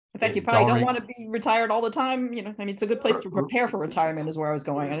 Nope. In fact, you probably don't want to be retired all the time. It's a good place to prepare for retirement is where I was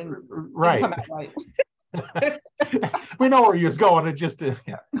going. I didn't come out right. We know where you was going. I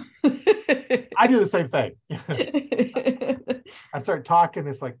do the same thing. I start talking.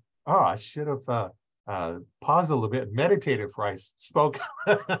 It's like, oh, I should have paused a little bit and meditated before I spoke.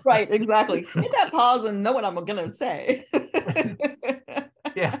 Right, exactly. Hit that pause and know what I'm going to say.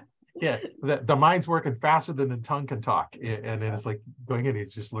 Yeah. The mind's working faster than the tongue can talk. And then it's like going in,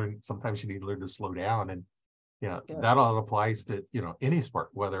 it's just sometimes you need to learn to slow down. And, that all applies to, any sport,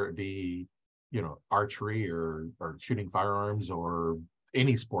 whether it be, archery or shooting firearms or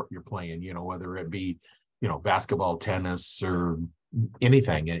any sport you're playing, whether it be, basketball, tennis, or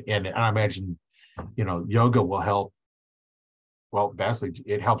anything. And I imagine, yoga will help. Well, basically,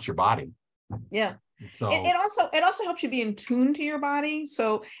 it helps your body. Yeah. So it also helps you be in tune to your body.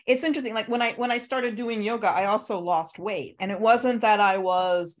 So it's interesting. Like when I started doing yoga, I also lost weight, and it wasn't that I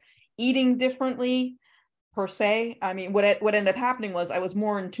was eating differently per se. I mean, what ended up happening was I was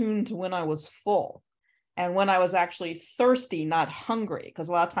more in tune to when I was full and when I was actually thirsty, not hungry, because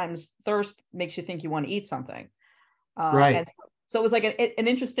a lot of times thirst makes you think you want to eat something. Right. And so it was like an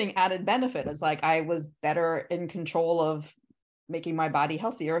interesting added benefit. It's like I was better in control of making my body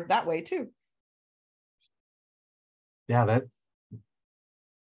healthier that way too. Yeah,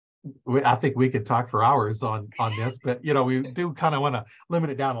 I think we could talk for hours on this, but we do kind of want to limit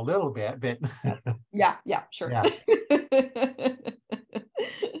it down a little bit. But yeah, sure. Yeah.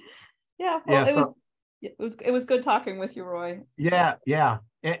 Well, it was good talking with you, Roy. Yeah,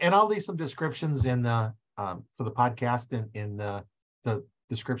 and I'll leave some descriptions in the for the podcast in the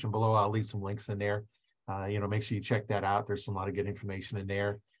description below. I'll leave some links in there. Make sure you check that out. There's a lot of good information in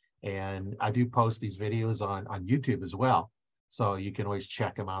there. And I do post these videos on YouTube as well. So you can always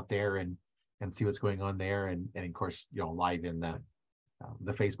check them out there and see what's going on there. And of course, live in the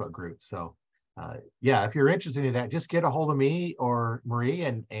Facebook group. So if you're interested in that, just get a hold of me or Marie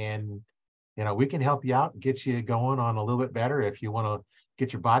and we can help you out, get you going on a little bit better. If you want to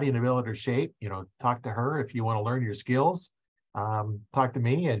get your body in a better shape, talk to her. If you want to learn your skills, talk to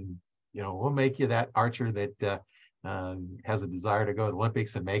me, and we'll make you that archer that has a desire to go to the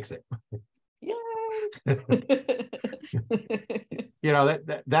Olympics and makes it.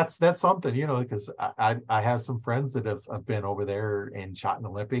 That's something, because I have some friends that have been over there and shot in the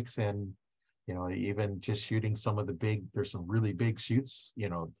Olympics, and even just shooting some of there's some really big shoots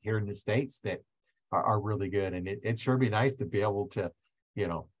here in the States that are really good, and it sure be nice to be able to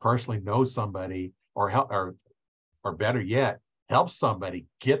personally know somebody or help or better yet help somebody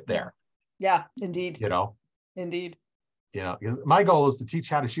get there. Yeah, indeed. Indeed. My goal is to teach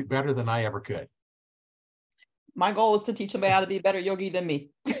how to shoot better than I ever could. My goal is to teach somebody how to be a better yogi than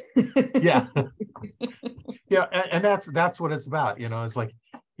me. Yeah. And that's what it's about. It's like,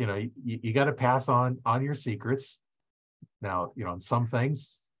 you got to pass on your secrets. Now, in some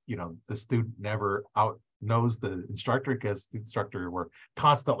things, the student never knows the instructor, because the instructor, we're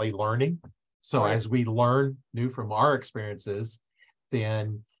constantly learning. So as we learn new from our experiences,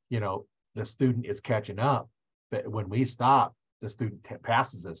 then, the student is catching up. But when we stop, the student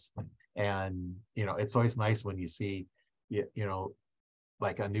passes us. And, it's always nice when you see,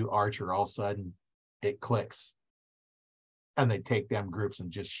 like a new archer, all of a sudden it clicks and they take them groups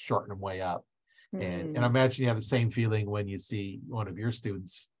and just shorten them way up. And I imagine you have the same feeling when you see one of your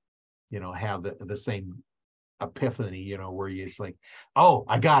students, have the same epiphany, where it's like, oh,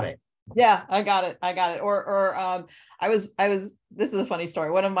 I got it. Yeah, I got it. Or I was, this is a funny story.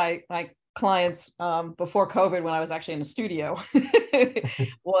 One of my clients before COVID, when I was actually in a studio,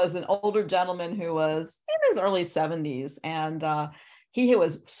 was an older gentleman who was in his early 70s. And he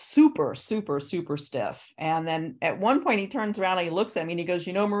was super, super, super stiff. And then at one point he turns around and he looks at me and he goes,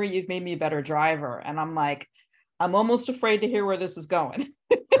 Marie, you've made me a better driver. And I'm like, I'm almost afraid to hear where this is going.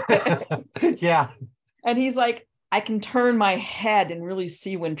 Yeah. And he's like, I can turn my head and really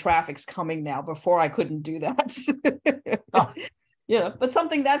see when traffic's coming now. Before I couldn't do that. Oh. But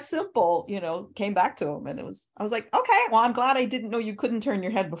something that simple, came back to him, and I was like, okay, well, I'm glad I didn't know you couldn't turn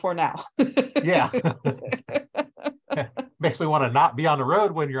your head before now. Yeah. Makes me want to not be on the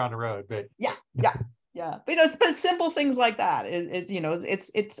road when you're on the road, but yeah. But simple things like that.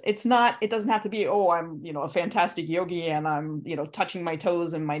 It's not. It doesn't have to be. Oh, I'm a fantastic yogi and I'm touching my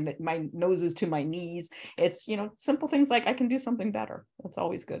toes and my nose is to my knees. It's simple things like I can do something better. That's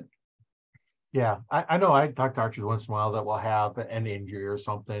always good. Yeah, I know I talk to archers once in a while that will have an injury or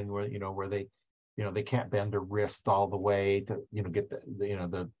something where, where they, they can't bend their wrist all the way to, get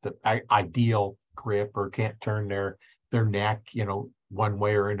the ideal grip, or can't turn their neck, one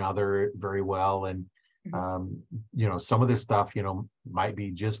way or another very well. And, Mhm. some of this stuff, might be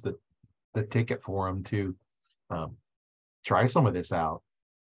just the ticket for them to um, try some of this out.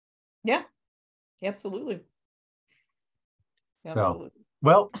 Yeah, absolutely. So, Absolutely.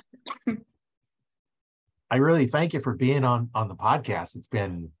 well, I really thank you for being on the podcast. It's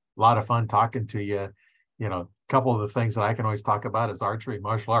been a lot of fun talking to you. A couple of the things that I can always talk about is archery and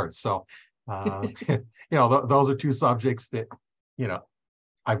martial arts. So, those are two subjects that, you know,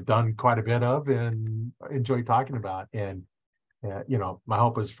 I've done quite a bit of and enjoy talking about. And, my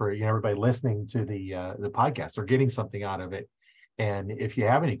hope is for everybody listening to the podcast or getting something out of it. And if you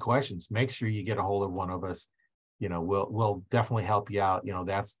have any questions, make sure you get a hold of one of us. We'll definitely help you out.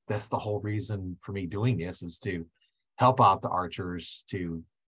 That's the whole reason for me doing this, is to help out the archers to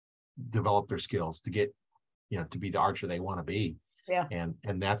develop their skills, to get, to be the archer they want to be. Yeah.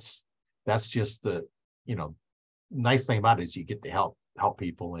 And that's just the, nice thing about it is you get to help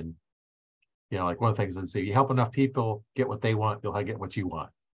people. And, like one of the things is, if you help enough people get what they want, you'll get what you want.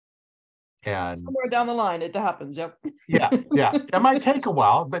 And Somewhere down the line, it happens. Yep. yeah, it might take a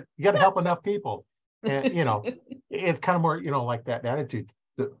while, but you got to help enough people. And, it's kind of more, like that attitude.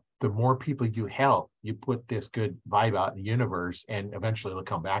 The more people you help, you put this good vibe out in the universe, and eventually it'll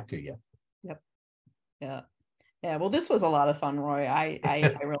come back to you. Yep. Yeah. Yeah. Well, this was a lot of fun, Roy. I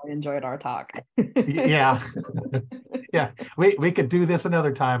really enjoyed our talk. Yeah. Yeah. We could do this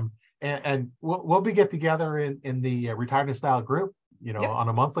another time, and we'll be get together in the retirement style group, Yep. on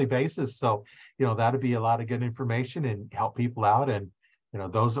a monthly basis. So, that'd be a lot of good information and help people out. And,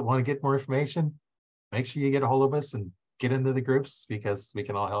 those that want to get more information, make sure you get a hold of us and get into the groups, because we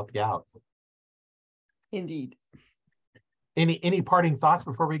can all help you out. Indeed. Any parting thoughts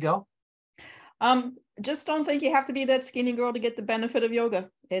before we go? Just don't think you have to be that skinny girl to get the benefit of yoga.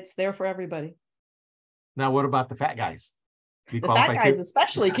 It's there for everybody. Now, what about the fat guys? The fat guys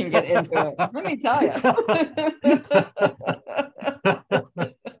especially can get into it. Let me tell you.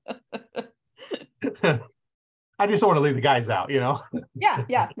 I just don't want to leave the guys out,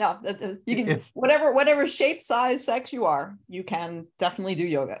 Yeah. No, you can, whatever shape, size, sex you are, you can definitely do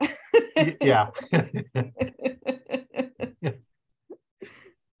yoga. Yeah.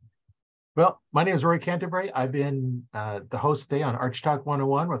 Well, my name is Roy Canterbury. I've been the host today on Arch Talk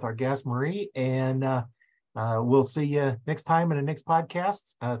 101 with our guest Marie, and we'll see you next time in the next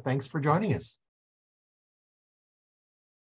podcast. Thanks for joining us.